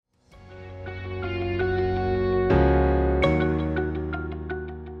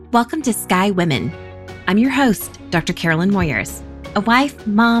Welcome to Sky Women. I'm your host, Dr. Carolyn Moyers, a wife,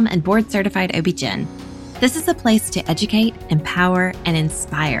 mom, and board-certified OB-GYN. This is a place to educate, empower, and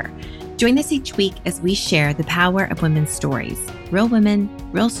inspire. Join us each week as we share the power of women's stories. Real women,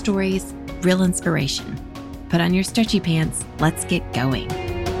 real stories, real inspiration. Put on your stretchy pants. Let's get going.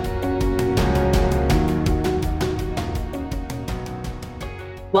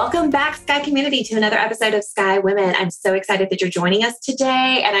 Welcome back, Sky community, to another episode of Sky Women. I'm so excited that you're joining us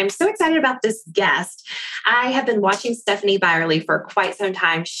today, and I'm so excited about this guest. I have been watching Stephanie Byerly for quite some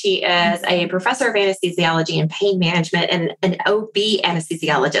time. She is a professor of anesthesiology and pain management and an OB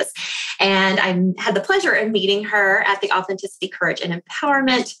anesthesiologist. And I had the pleasure of meeting her at the Authenticity, Courage, and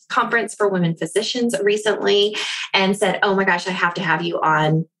Empowerment Conference for Women Physicians recently, and said, oh my gosh, I have to have you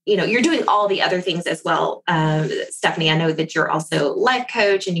on. You know, you're doing all the other things as well. Stephanie, I know that you're also a life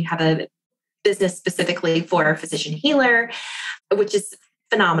coach and you have a business specifically for physician healer, which is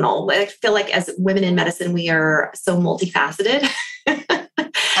phenomenal. I feel like as women in medicine, we are so multifaceted.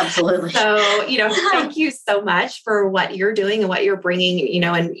 Absolutely. So, thank you so much for what you're doing and what you're bringing,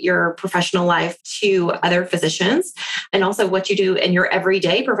 in your professional life to other physicians, and also what you do in your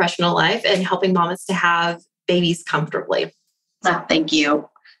everyday professional life and helping mamas to have babies comfortably. Oh, thank you.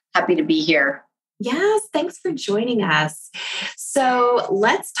 Happy to be here. Yes, thanks for joining us. So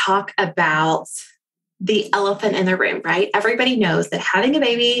let's talk about the elephant in the room, right? Everybody knows that having a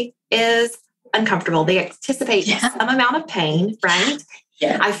baby is uncomfortable. They anticipate some amount of pain, right?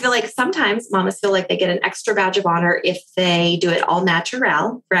 Yeah. I feel like sometimes mamas feel like they get an extra badge of honor if they do it all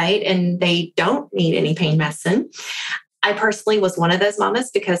natural, right? And they don't need any pain medicine. I personally was one of those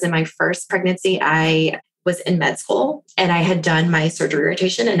mamas because in my first pregnancy, I was in med school and I had done my surgery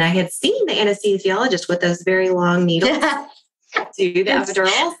rotation and I had seen the anesthesiologist with those very long needles do the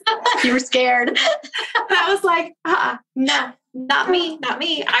epidurals. You were scared. And I was like, no, not me.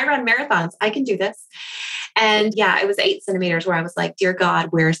 I run marathons. I can do this. And it was 8 centimeters where I was like, dear God,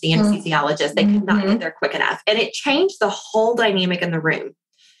 where's the anesthesiologist? They could not get there quick enough. And it changed the whole dynamic in the room.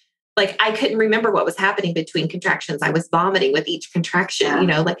 Like I couldn't remember what was happening between contractions. I was vomiting with each contraction,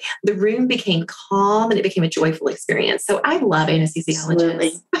 like the room became calm and it became a joyful experience. So I love anesthesiologists.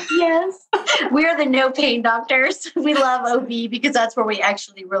 Absolutely. Yes. We're the no pain doctors. We love OB because that's where we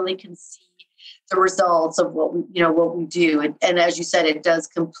actually really can see the results of what we do. And as you said, it does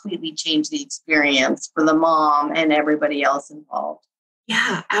completely change the experience for the mom and everybody else involved.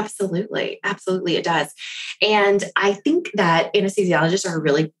 Yeah, absolutely. Absolutely, it does. And I think that anesthesiologists are a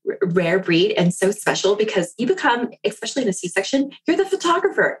really rare breed and so special because you become, especially in a C-section, you're the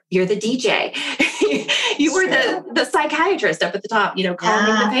photographer, you're the DJ, you were the psychiatrist up at the top,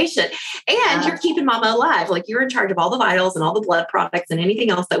 calming the patient, and you're keeping mama alive. Like you're in charge of all the vitals and all the blood products and anything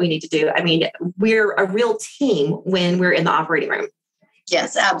else that we need to do. I mean, we're a real team when we're in the operating room.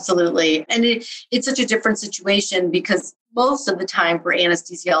 Yes, absolutely. And it's such a different situation because most of the time for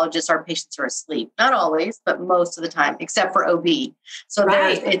anesthesiologists, our patients are asleep. Not always, but most of the time, except for OB. So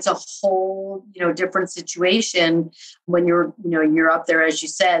it's a whole, different situation when you're up there, as you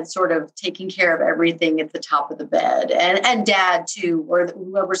said, sort of taking care of everything at the top of the bed and dad too, or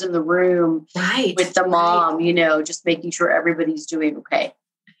whoever's in the room with the mom, just making sure everybody's doing okay.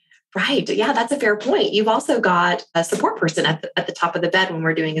 Right. Yeah, that's a fair point. You've also got a support person at the top of the bed when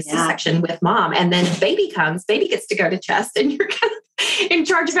we're doing a C-section with mom. And then baby gets to go to chest and you're kind of in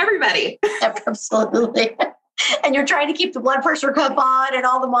charge of everybody. Absolutely. And you're trying to keep the blood pressure cuff on and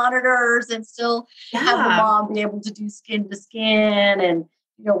all the monitors and still have the mom be able to do skin to skin and,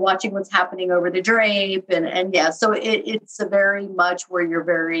 watching what's happening over the drape. So it's a very much where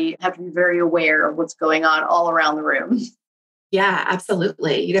have to be very aware of what's going on all around the room. Yeah,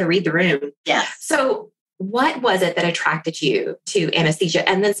 absolutely. You got to read the room. Yeah. So what was it that attracted you to anesthesia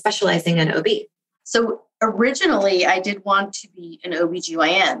and then specializing in OB? So originally I did want to be an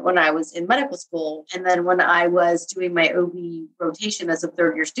OB-GYN when I was in medical school. And then when I was doing my OB rotation as a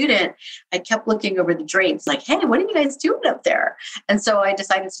third-year student, I kept looking over the drapes like, hey, what are you guys doing up there? And so I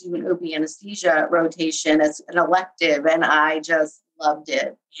decided to do an OB anesthesia rotation as an elective. And I just loved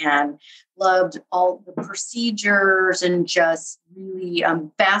it and loved all the procedures and just really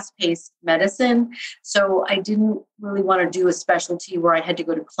fast-paced medicine. So I didn't really want to do a specialty where I had to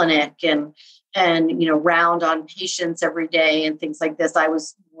go to clinic and round on patients every day and things like this. I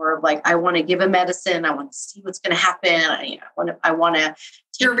was more of like, I want to give a medicine. I want to see what's going to happen. I want to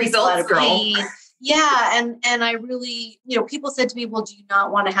take your results, girl. Yeah. And I really, people said to me, well, do you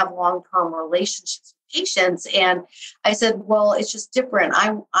not want to have long-term relationships with patients? And I said, well, it's just different.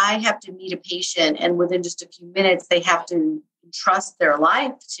 I have to meet a patient and within just a few minutes, they have to entrust their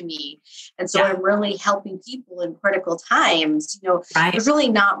life to me. And so I'm really helping people in critical times. There's really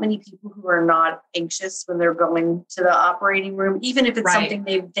not many people who are not anxious when they're going to the operating room, even if it's something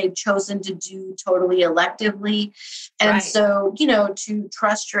they've chosen to do totally electively. And so, to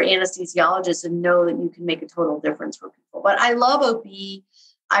trust your anesthesiologist and know that you can make a total difference for people. But I love OB.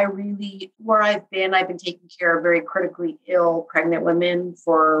 Where I've been taking care of very critically ill pregnant women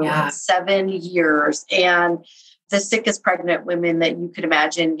for 7 years. And the sickest pregnant women that you could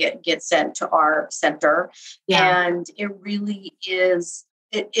imagine get sent to our center. Yeah. And it really is,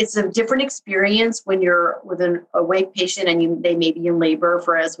 it's a different experience when you're with an awake patient and they may be in labor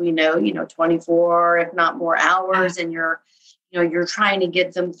for, as we know, 24, if not more hours. And you're trying to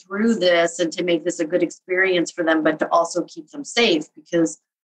get them through this and to make this a good experience for them, but to also keep them safe, because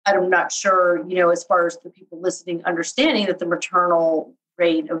I'm not sure, as far as the people listening, understanding that the maternal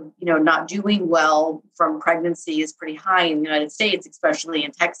rate of, not doing well from pregnancy is pretty high in the United States, especially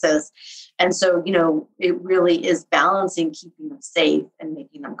in Texas. And so, it really is balancing keeping them safe and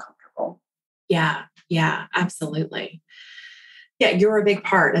making them comfortable. Yeah, absolutely. Yeah, you're a big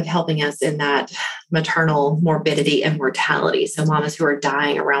part of helping us in that maternal morbidity and mortality. So mamas who are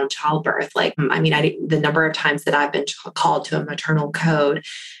dying around childbirth, the number of times that I've been called to a maternal code,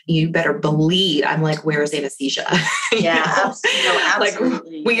 you better believe I'm like, where is anesthesia? Yeah,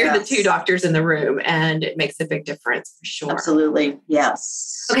 absolutely. Like we are the two doctors in the room, and it makes a big difference for sure. Absolutely.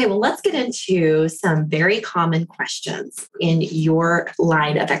 Yes. Okay, well, let's get into some very common questions in your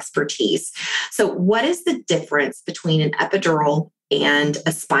line of expertise. So what is the difference between an epidural and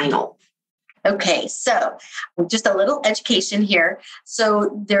a spinal? Okay, so just a little education here.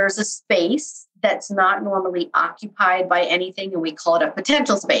 So there's a space that's not normally occupied by anything, and we call it a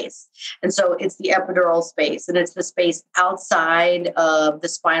potential space. And so it's the epidural space, and it's the space outside of the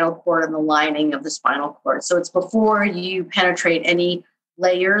spinal cord and the lining of the spinal cord. So it's before you penetrate any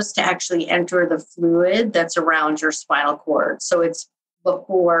layers to actually enter the fluid that's around your spinal cord. So it's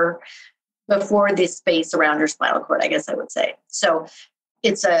before the space around your spinal cord, I guess I would say. So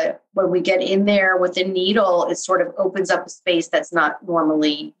when we get in there with a needle, it sort of opens up a space that's not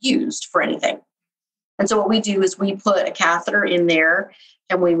normally used for anything. And so what we do is we put a catheter in there,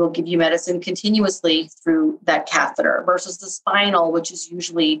 and we will give you medicine continuously through that catheter, versus the spinal, which is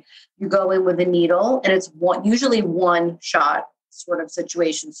usually you go in with a needle, and it's usually one shot sort of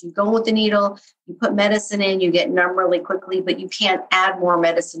situation. So you go with the needle, you put medicine in, you get numb really quickly, but you can't add more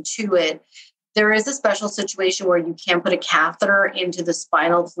medicine to it. There is a special situation where you can put a catheter into the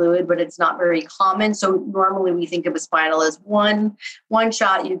spinal fluid, but it's not very common. So normally we think of a spinal as one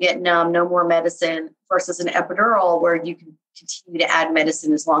shot, you get numb, no more medicine, versus an epidural where you can continue to add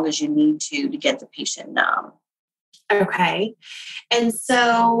medicine as long as you need to get the patient numb. Okay. And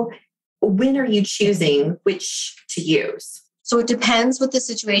so when are you choosing which to use? So it depends what the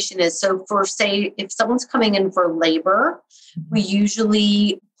situation is. So say, if someone's coming in for labor, we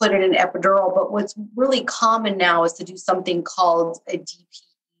usually put in an epidural, but what's really common now is to do something called a DPE,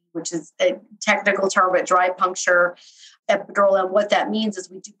 which is a technical term, but dry puncture epidural. And what that means is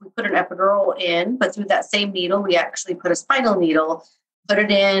we put an epidural in, but through that same needle, we actually put a spinal needle, put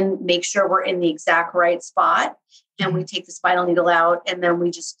it in, make sure we're in the exact right spot. And we take the spinal needle out, and then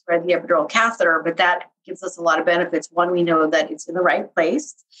we just thread the epidural catheter. But that gives us a lot of benefits. One, we know that it's in the right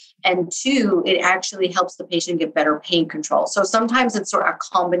place. And two, it actually helps the patient get better pain control. So sometimes it's sort of a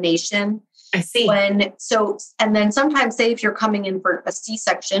combination. I see. And then sometimes, say if you're coming in for a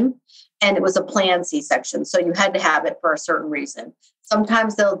C-section and it was a planned C-section, so you had to have it for a certain reason.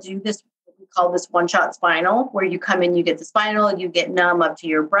 Sometimes they'll do this, what we call this one-shot spinal, where you come in, you get the spinal, you get numb up to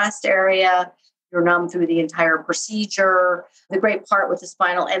your breast area. You're numb through the entire procedure. The great part with the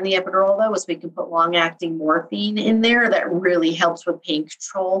spinal and the epidural, though, is we can put long-acting morphine in there that really helps with pain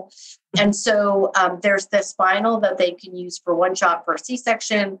control. And so there's the spinal that they can use for one shot for a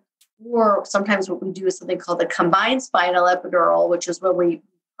C-section, or sometimes what we do is something called the combined spinal epidural, which is when we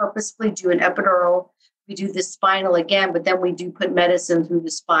purposefully do an epidural. We do the spinal again, but then we do put medicine through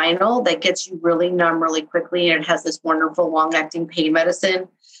the spinal that gets you really numb really quickly, and it has this wonderful long-acting pain medicine.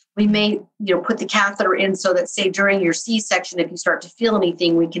 We may, put the catheter in so that, say, during your C-section, if you start to feel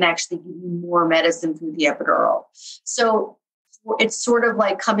anything, we can actually give you more medicine through the epidural. So it's sort of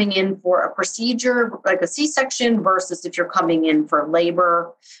like coming in for a procedure, like a C-section, versus if you're coming in for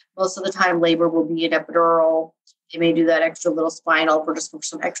labor. Most of the time, labor will be an epidural. They may do that extra little spinal for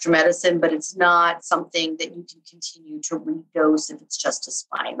some extra medicine, but it's not something that you can continue to redose if it's just a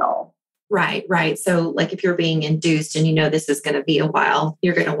spinal. Right. So like if you're being induced and this is going to be a while,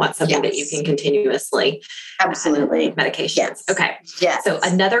 you're going to want something that you can continuously. Absolutely. Medications. Yes. Okay. Yes. So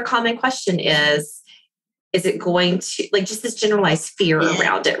another common question is, Is it going to, like, just this generalized fear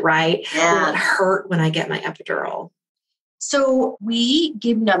around it, right? Yeah. Will it hurt when I get my epidural? So we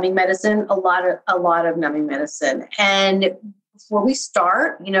give numbing medicine, a lot of numbing medicine. And before we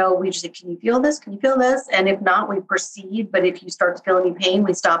start, we just say, can you feel this? Can you feel this? And if not, we proceed. But if you start to feel any pain,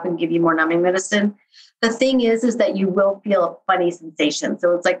 we stop and give you more numbing medicine. The thing is that you will feel a funny sensation.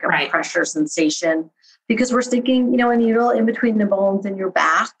 So it's like a pressure sensation because we're sticking, a needle in between the bones in your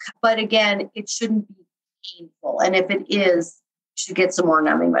back. But again, it shouldn't be painful. And if it is, should get some more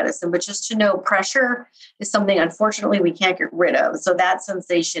numbing medicine. But just to know, pressure is something, unfortunately, we can't get rid of. So that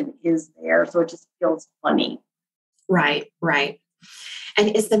sensation is there. So it just feels funny. Right.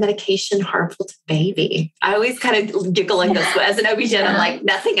 And is the medication harmful to baby? I always kind of giggle like this. As an OB-GYN, I'm like,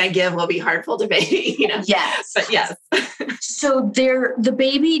 nothing I give will be harmful to baby. Yes. But yes. So the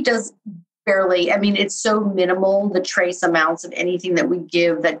baby does barely, it's so minimal, the trace amounts of anything that we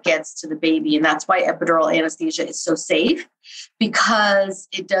give that gets to the baby. And that's why epidural anesthesia is so safe, because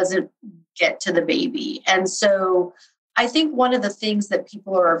it doesn't get to the baby. And so I think one of the things that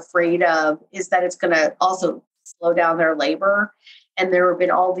people are afraid of is that it's going to also slow down their labor. And there have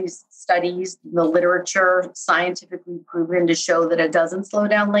been all these studies in the literature scientifically proven to show that it doesn't slow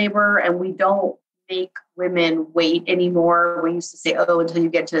down labor. And we don't make women wait anymore. We used to say, until you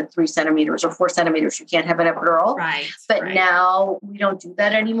get to 3 centimeters or 4 centimeters, you can't have an epidural. Right. But now we don't do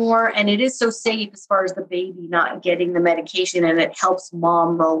that anymore. And it is so safe as far as the baby not getting the medication, and it helps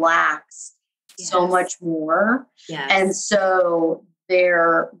mom relax so much more. Yes. And so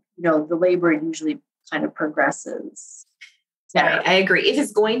the labor usually kind of progresses. Right. I agree. If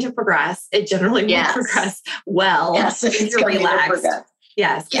it's going to progress, it generally will progress well. Yes, if you're relaxed.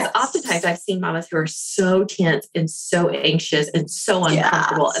 Yes. Because oftentimes I've seen mamas who are so tense and so anxious and so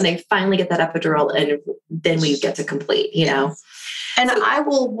uncomfortable, and they finally get that epidural, and then we get to complete, And I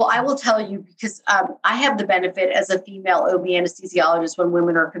will tell you, because I have the benefit as a female OB anesthesiologist when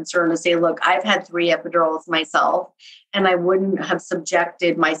women are concerned to say, look, I've had 3 epidurals myself, and I wouldn't have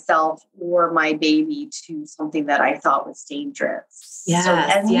subjected myself or my baby to something that I thought was dangerous.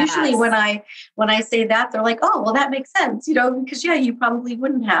 Yes, usually when I say that, they're like, oh, well, that makes sense, because you probably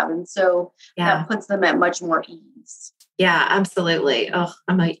wouldn't have. And so that puts them at much more ease. Yeah, absolutely. Oh,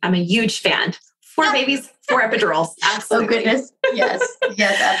 I'm a huge fan. 4 babies, 4 epidurals. Absolutely. Oh, goodness. Yes.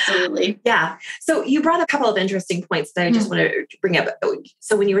 Yes, absolutely. Yeah. So you brought a couple of interesting points that I just want to bring up.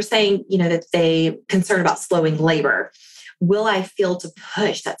 So when you were saying, that they concerned about slowing labor, will I feel to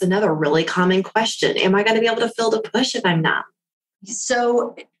push? That's another really common question. Am I going to be able to feel to push if I'm numb?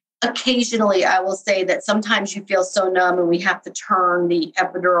 So occasionally I will say that sometimes you feel so numb and we have to turn the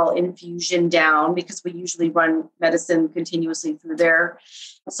epidural infusion down, because we usually run medicine continuously through there.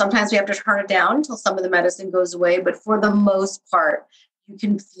 Sometimes we have to turn it down until some of the medicine goes away. But for the most part, you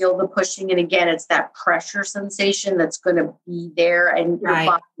can feel the pushing. And again, it's that pressure sensation that's going to be there. And your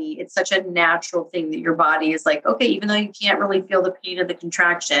body, it's such a natural thing that your body is like, okay, even though you can't really feel the pain of the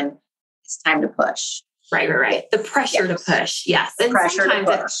contraction, it's time to push. Right. The pressure to push. Yes. And pressure to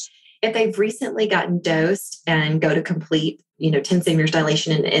push. If they've recently gotten dosed and go to complete, 10 centimeters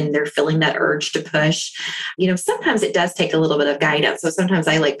dilation and they're feeling that urge to push, sometimes it does take a little bit of guidance. So sometimes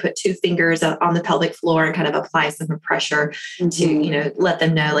I put 2 fingers on the pelvic floor and kind of apply some pressure to, let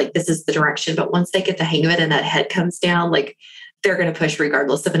them know this is the direction. But once they get the hang of it and that head comes down, they're going to push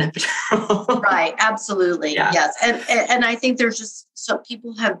regardless of an epidural. Right. Absolutely. Yeah. Yes. And I think there's just some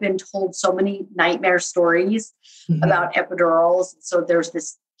people have been told so many nightmare stories about epidurals. So there's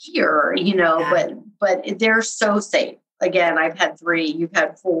this fear, but they're so safe. Again, I've had 3, you've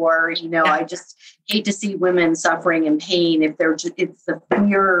had 4, I just hate to see women suffering in pain if it's the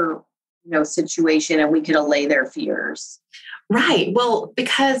fear, situation, and we could allay their fears. Right. Well,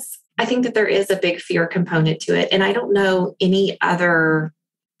 because I think that there is a big fear component to it. And I don't know any other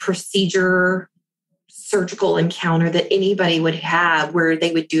procedure, surgical encounter that anybody would have where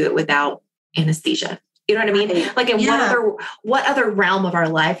they would do it without anesthesia. You know what I mean? What other realm of our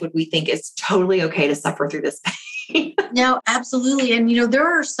life would we think is totally okay to suffer through this pain? No, absolutely. And, there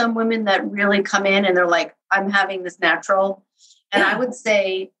are some women that really come in and they're like, I'm having this natural. And I would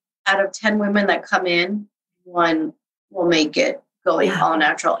say out of 10 women that come in, 1 will make it going all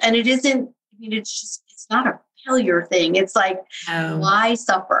natural. And it isn't, it's not a failure thing. It's why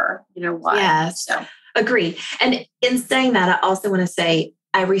suffer? Why? Yes. So. Agree. And in saying that, I also want to say,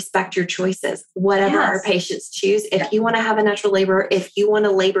 I respect your choices, whatever our patients choose. If you want to have a natural labor, if you want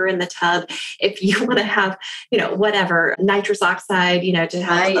to labor in the tub, if you want to have, whatever, nitrous oxide, to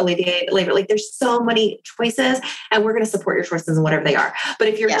help alleviate labor, there's so many choices, and we're going to support your choices in whatever they are. But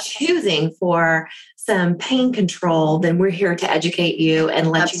if you're choosing for some pain control, then we're here to educate you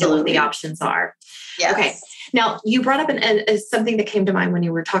and let you know what the options are. Yes. Okay. Now, you brought up something that came to mind when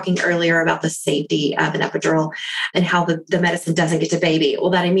you were talking earlier about the safety of an epidural and how the medicine doesn't get to baby.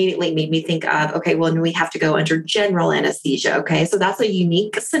 Well, that immediately made me think of, okay, well, we have to go under general anesthesia. Okay. So that's a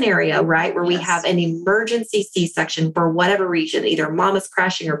unique scenario, right? Where we have an emergency C-section for whatever reason, either mama's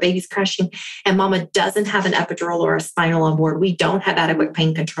crashing or baby's crashing, and mama doesn't have an epidural or a spinal on board. We don't have adequate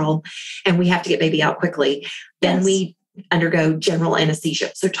pain control and we have to get baby out quickly. Then we undergo general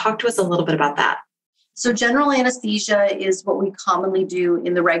anesthesia. So talk to us a little bit about that. So general anesthesia is what we commonly do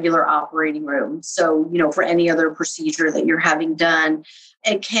in the regular operating room. So, for any other procedure that you're having done,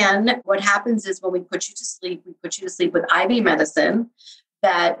 what happens is when we put you to sleep, we put you to sleep with IV medicine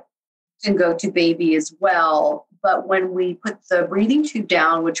that can go to baby as well. But when we put the breathing tube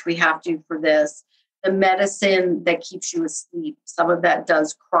down, which we have to for this, the medicine that keeps you asleep, some of that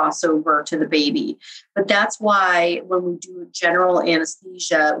does cross over to the baby. But that's why when we do general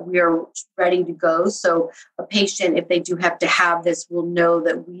anesthesia, we are ready to go. So a patient, if they do have to have this, will know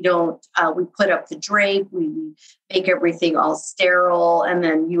that we put up the drape, we make everything all sterile, and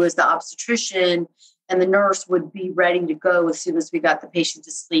then you as the obstetrician and the nurse would be ready to go as soon as we got the patient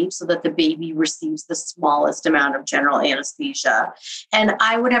to sleep so that the baby receives the smallest amount of general anesthesia. And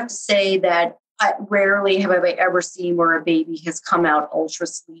I would have to say that rarely have I ever seen where a baby has come out ultra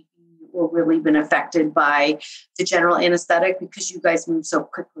sleepy or really been affected by the general anesthetic, because you guys move so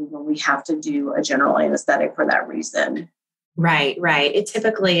quickly when we have to do a general anesthetic for that reason. Right. It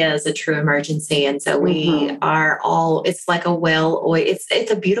typically is a true emergency. And so we are all, it's like a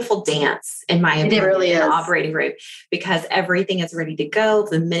it's a beautiful dance in my opinion. It really is. In the operating room, because everything is ready to go.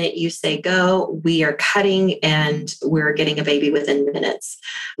 The minute you say go, we are cutting and we're getting a baby within minutes.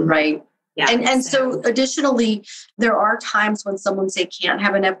 Right. Yeah. And so additionally, there are times when someone can't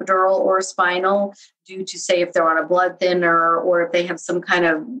have an epidural or a spinal due to, say, if they're on a blood thinner or if they have some kind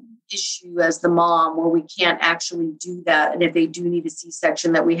of issue as the mom where we can't actually do that. And if they do need a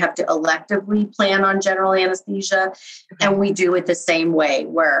C-section, that we have to electively plan on general anesthesia. Okay. And we do it the same way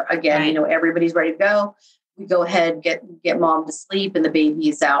where, again, everybody's ready to go. We go ahead, get mom to sleep, and the baby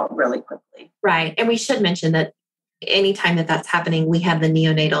is out really quickly. Right. And we should mention that anytime that's happening, we have the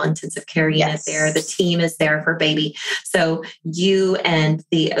neonatal intensive care unit there. The team is there for baby. So you and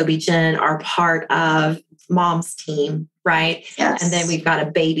the OB-GYN are part of mom's team, right? Yes. And then we've got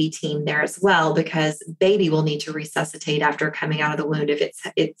a baby team there as well, because baby will need to resuscitate after coming out of the wound if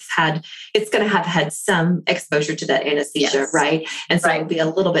it's going to have had some exposure to that anesthesia, right? And so it'll be a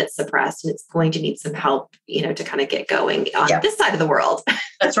little bit suppressed, and it's going to need some help, to kind of get going on this side of the world.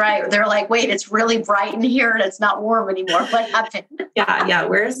 That's right. They're like, wait, it's really bright in here and it's not warm anymore. What happened? Yeah.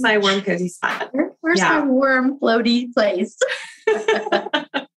 Where's my warm, cozy spot? Where's my warm, floaty place?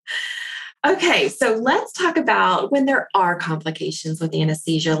 Okay, so let's talk about when there are complications with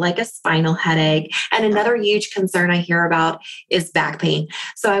anesthesia, like a spinal headache. And another huge concern I hear about is back pain.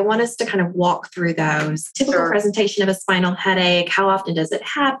 So I want us to kind of walk through those. Typical presentation of a spinal headache. How often does it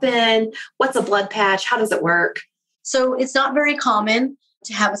happen? What's a blood patch? How does it work? So it's not very common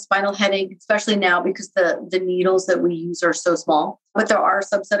to have a spinal headache, especially now because the needles that we use are so small. But there are a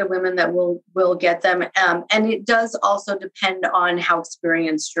subset of women that will get them. And it does also depend on how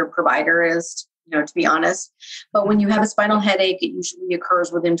experienced your provider is, to be honest. But when you have a spinal headache, it usually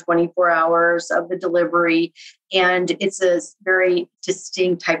occurs within 24 hours of the delivery. And it's a very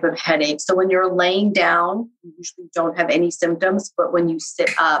distinct type of headache. So when you're laying down, you usually don't have any symptoms. But when you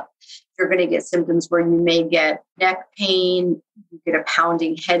sit up, you're going to get symptoms where you may get neck pain, you get a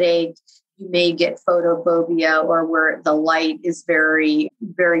pounding headache, you may get photophobia, or where the light is very,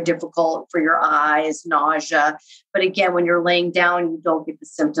 very difficult for your eyes, nausea. But again, when you're laying down, you don't get the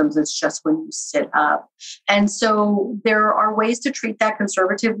symptoms. It's just when you sit up. And so there are ways to treat that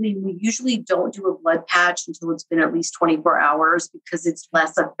conservatively. We usually don't do a blood patch until it's been at least 24 hours because it's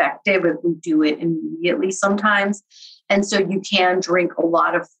less effective if we do it immediately sometimes. And so you can drink a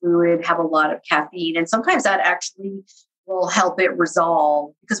lot of fluid, have a lot of caffeine, and sometimes that actually will help it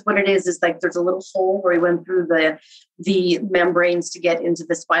resolve, because what it is like there's a little hole where we went through the membranes to get into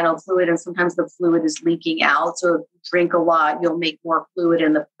the spinal fluid, and sometimes the fluid is leaking out. So if you drink a lot, you'll make more fluid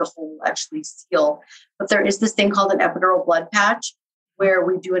and the hole will actually seal. But there is this thing called an epidural blood patch where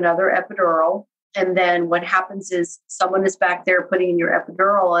we do another epidural. And then what happens is someone is back there putting in your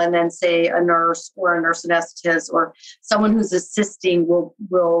epidural, and then say a nurse or a nurse anesthetist or someone who's assisting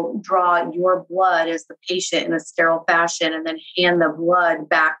will draw your blood as the patient in a sterile fashion and then hand the blood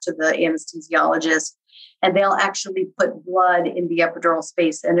back to the anesthesiologist. And they'll actually put blood in the epidural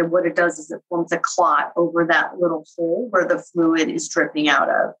space. And then what it does is it forms a clot over that little hole where the fluid is dripping out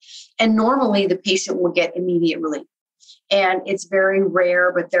of. And normally the patient will get immediate relief. And it's very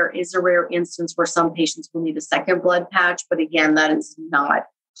rare, but there is a rare instance where some patients will need a second blood patch. But again, that is not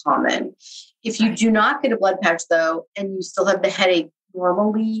common. If you do not get a blood patch, though, and you still have the headache,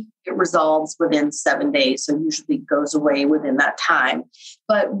 normally it resolves within 7 days. So usually goes away within that time.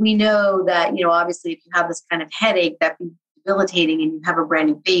 But we know that, obviously, if you have this kind of headache, that can be debilitating and you have a brand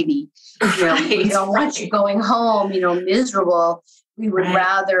new baby, we don't want you going home, miserable. We would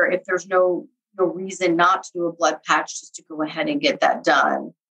rather, if there's no reason not to do a blood patch, just to go ahead and get that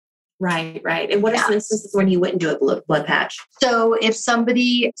done. Right. And what are some instances when you wouldn't do a blood patch? So if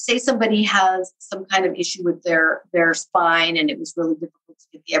somebody has some kind of issue with their spine and it was really difficult to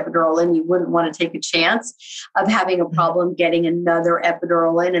get the epidural in, you wouldn't want to take a chance of having a problem getting another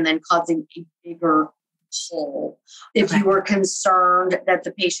epidural in and then causing a bigger hole. If you were concerned that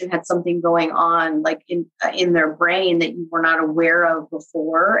the patient had something going on, like in their brain that you were not aware of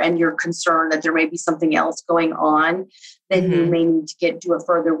before, and you're concerned that there may be something else going on, then you may need to do a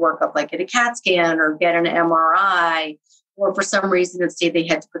further workup, like get a CAT scan or get an MRI, or for some reason, let's say they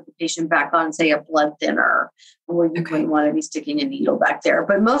had to put the patient back on, say, a blood thinner, where you wouldn't want to be sticking a needle back there.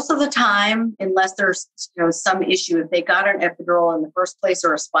 But most of the time, unless there's some issue, if they got an epidural in the first place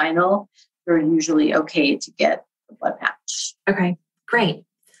or a spinal, they're usually okay to get the blood patch. Okay, great.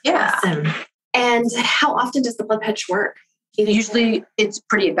 Yeah. Awesome. And how often does the blood patch work? Usually it's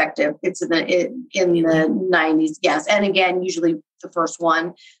pretty effective. It's in the 90s. Yes. And again, usually the first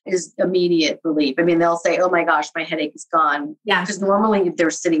one is immediate relief. I mean, they'll say, oh my gosh, my headache is gone. Yeah. Because normally they're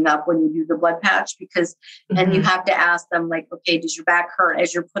sitting up when you do the blood patch and you have to ask them like, okay, does your back hurt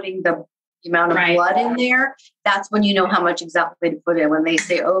as you're putting the amount of blood in there? That's when you know how much exactly to put in. When they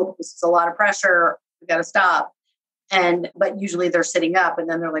say, oh, this is a lot of pressure, we got to stop. But usually they're sitting up and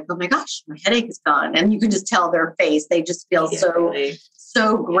then they're like, oh my gosh, my headache is gone. And you can just tell their face. They just feel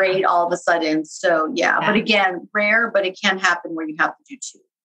so great all of a sudden. So but again, rare, but it can happen where you have to do two.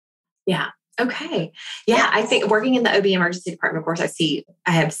 Yeah. Okay. Yeah. I think working in the OB emergency department, of course,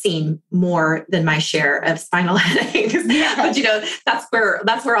 I have seen more than my share of spinal headaches, but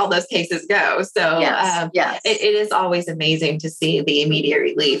that's where all those cases go. So it is always amazing to see the immediate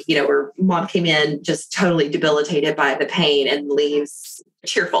relief, where mom came in just totally debilitated by the pain and leaves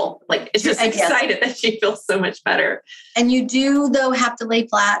cheerful, like it's just excited that she feels so much better. And you do, though, have to lay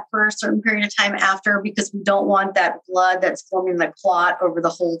flat for a certain period of time after, because we don't want that blood that's forming the clot over the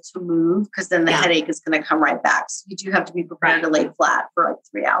hole to move, because then the headache is going to come right back. So you do have to be prepared to lay flat for like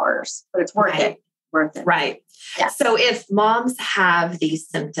 3 hours, but it's worth it. Right. Yeah. So if moms have these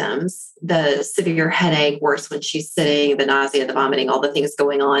symptoms, the severe headache, worse when she's sitting, the nausea, the vomiting, all the things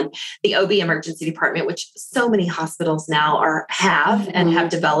going on, the OB emergency department, which so many hospitals now have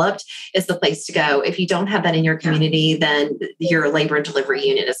developed, is the place to go. If you don't have that in your community, then your labor and delivery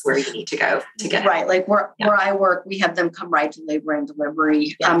unit is where you need to go to get right. Like where I work, we have them come right to labor and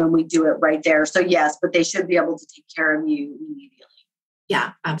delivery, and we do it right there. So yes, but they should be able to take care of you immediately.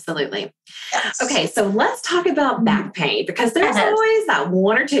 Yeah, absolutely. Yes. Okay, so let's talk about back pain, because there's always that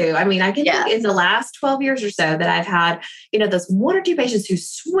one or two. I mean, I can think in the last 12 years or so that I've had, those one or two patients who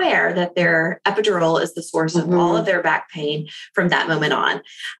swear that their epidural is the source of all of their back pain from that moment on.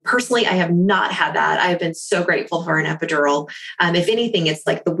 Personally, I have not had that. I have been so grateful for an epidural. If anything, it's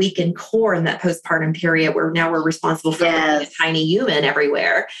like the weakened core in that postpartum period where now we're responsible for a tiny human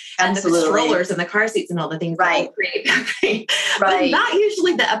everywhere. Absolutely. And the strollers and the car seats and all the things that create back pain. Right. But not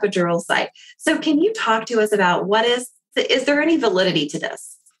usually the epidural site. So can you talk to us about is there any validity to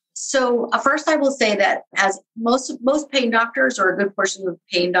this? So first I will say that as most pain doctors, or a good portion of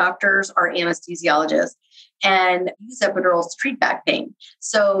pain doctors, are anesthesiologists and use epidurals to treat back pain.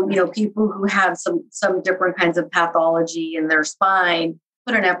 So, people who have some different kinds of pathology in their spine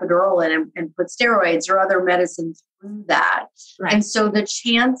put an epidural in and put steroids or other medicines through that. Right. And so the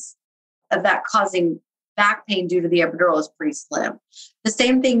chance of that causing back pain due to the epidural is pretty slim. The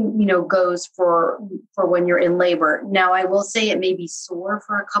same thing, goes for when you're in labor. Now, I will say it may be sore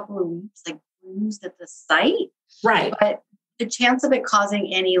for a couple of weeks, like bruised at the site. Right. But the chance of it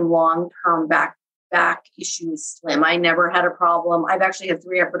causing any long-term back issue is slim. I never had a problem. I've actually had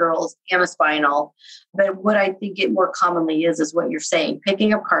 3 epidurals and a spinal. But what I think it more commonly is what you're saying,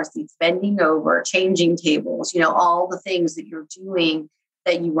 picking up car seats, bending over, changing tables, all the things that you're doing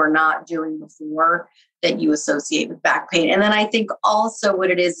that you were not doing before that you associate with back pain. And then I think also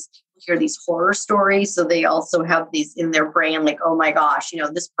what it is, people hear these horror stories. So they also have these in their brain, like, oh my gosh,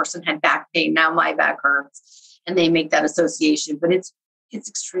 this person had back pain, now my back hurts. And they make that association. But it's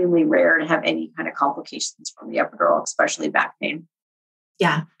extremely rare to have any kind of complications from the epidural, especially back pain.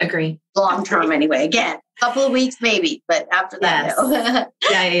 Yeah, agree. Long term anyway. Again, a couple of weeks maybe, but after that, no.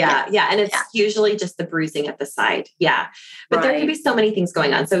 Yeah. And it's usually just the bruising at the side. Yeah. But there can be so many things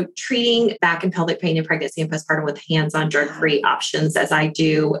going on. So treating back and pelvic pain in pregnancy and postpartum with hands-on drug-free options, as I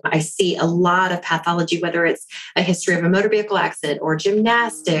do, I see a lot of pathology, whether it's a history of a motor vehicle accident or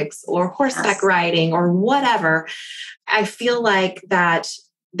gymnastics or horseback riding or whatever. I feel like that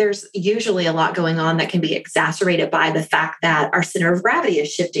there's usually a lot going on that can be exacerbated by the fact that our center of gravity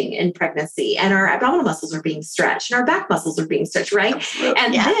is shifting in pregnancy and our abdominal muscles are being stretched and our back muscles are being stretched, right? Absolutely.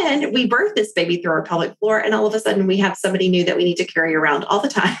 And then we birth this baby through our pelvic floor and all of a sudden we have somebody new that we need to carry around all the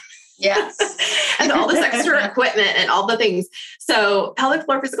time. Yes. And all this extra equipment and all the things. So pelvic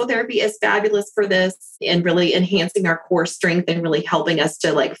floor physical therapy is fabulous for this and really enhancing our core strength and really helping us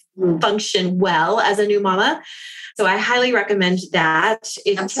to function well as a new mama. So I highly recommend that.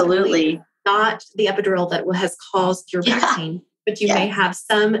 It's absolutely not the epidural that has caused your back pain, but you may have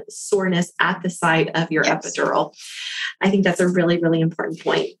some soreness at the site of your epidural. I think that's a really, really important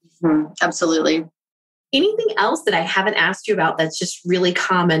point. Mm-hmm. Absolutely. Anything else that I haven't asked you about that's just really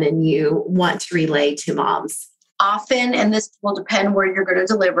common and you want to relay to moms? Often, and this will depend where you're going to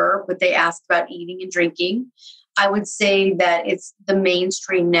deliver, but they ask about eating and drinking. I would say that it's the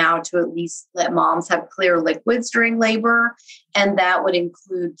mainstream now to at least let moms have clear liquids during labor. And that would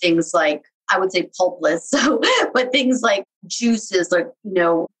include things like, I would say pulpless. But things like juices, like,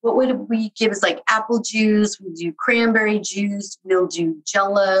 what would we give is like apple juice, we do cranberry juice, we'll do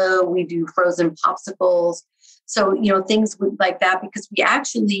Jell-O, we do frozen popsicles. So, things like that, because we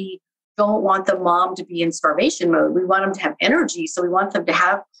actually don't want the mom to be in starvation mode. We want them to have energy. So we want them to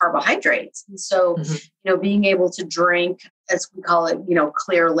have carbohydrates. And so, being able to drink, as we call it,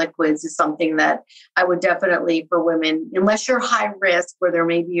 clear liquids is something that I would definitely, for women, unless you're high risk, where there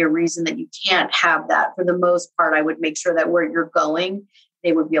may be a reason that you can't have that, for the most part, I would make sure that where you're going,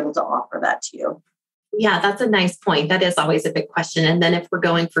 they would be able to offer that to you. Yeah, that's a nice point. That is always a big question. And then if we're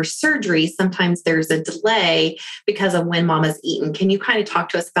going for surgery, sometimes there's a delay because of when mama's eaten. Can you kind of talk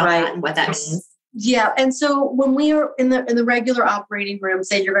to us about that and what that means? Yeah. And so when we are in the regular operating room,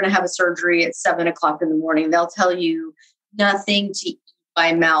 say you're going to have a surgery at 7:00 in the morning, they'll tell you nothing to eat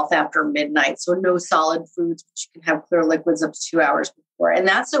by mouth after midnight. So no solid foods, but you can have clear liquids up to 2 hours before. And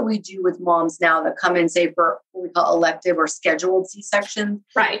that's what we do with moms now that come in, say, for what we call elective or scheduled C-sections.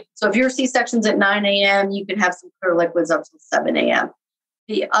 Right. So if your C-section's at 9 a.m., you can have some clear liquids up till 7 a.m.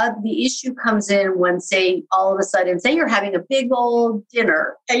 The issue comes in when, say, all of a sudden, say you're having a big old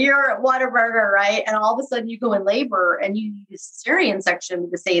dinner and you're at Whataburger, right? And all of a sudden you go in labor and you need a cesarean section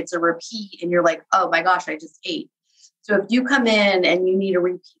because, say, it's a repeat and you're like, oh my gosh, I just ate. So if you come in and you need a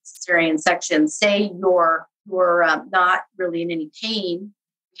repeat cesarean section, say you're not really in any pain,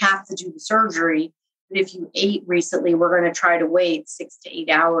 you have to do the surgery. But if you ate recently, we're going to try to wait 6 to 8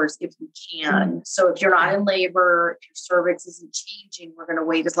 hours if we can. So if you're not in labor, if your cervix isn't changing, we're going to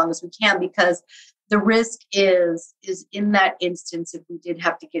wait as long as we can, because the risk is in that instance, if we did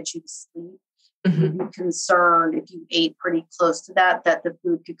have to get you to sleep, we'd be concerned if you ate pretty close to that the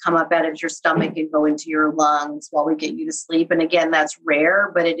food could come up out of your stomach and go into your lungs while we get you to sleep. And again, that's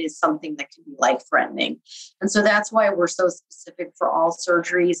rare, but it is something that can be life-threatening. And so that's why we're so specific for all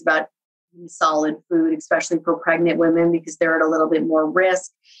surgeries about solid food, especially for pregnant women, because they're at a little bit more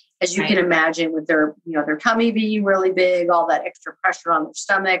risk. As you can imagine, with their tummy being really big, all that extra pressure on their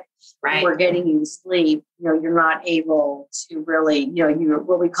stomach, we're getting you to sleep. You're not able to really,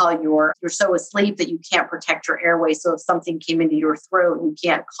 what we call you're so asleep that you can't protect your airway. So if something came into your throat, you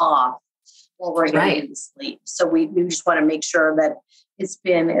can't cough while we're getting you to sleep. So we just want to make sure that it's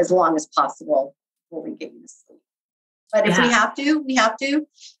been as long as possible before we get you to sleep. But if we have to,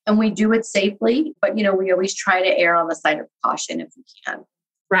 and we do it safely. But, we always try to err on the side of caution if we can.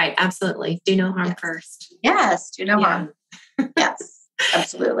 Right. Absolutely. Do no harm first. Yes. Do no harm. Yes,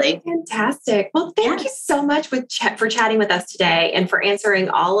 absolutely. Fantastic. Well, thank you so much for chatting with us today and for answering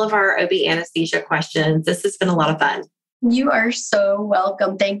all of our OB anesthesia questions. This has been a lot of fun. You are so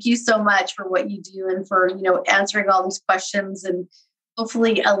welcome. Thank you so much for what you do and for, answering all these questions and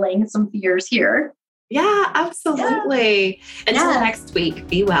hopefully allaying some fears here. Yeah, absolutely. Until next week,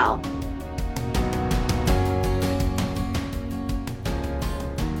 be well.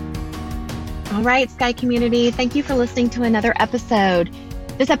 All right, Sky community, thank you for listening to another episode.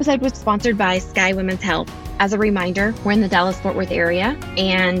 This episode was sponsored by Sky Women's Health. As a reminder, we're in the Dallas-Fort Worth area,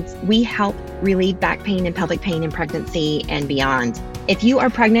 and we help relieve back pain and pelvic pain in pregnancy and beyond. If you are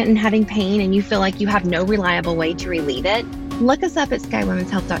pregnant and having pain and you feel like you have no reliable way to relieve it, look us up at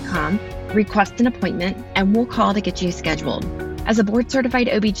skywomenshealth.com, request an appointment, and we'll call to get you scheduled. As a board-certified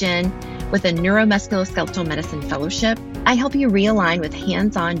OB-GYN with a neuromusculoskeletal medicine fellowship, I help you realign with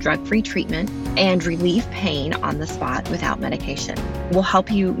hands-on drug-free treatment and relieve pain on the spot without medication. We'll help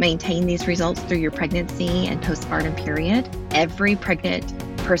you maintain these results through your pregnancy and postpartum period. Every pregnant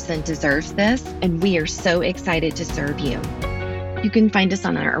person deserves this, and we are so excited to serve you. You can find us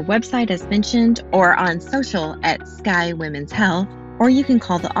on our website, as mentioned, or on social at Sky Women's Health, or you can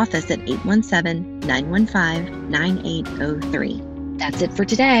call the office at 817-915-9803. That's it for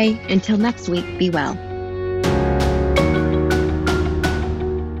today. Until next week, be well.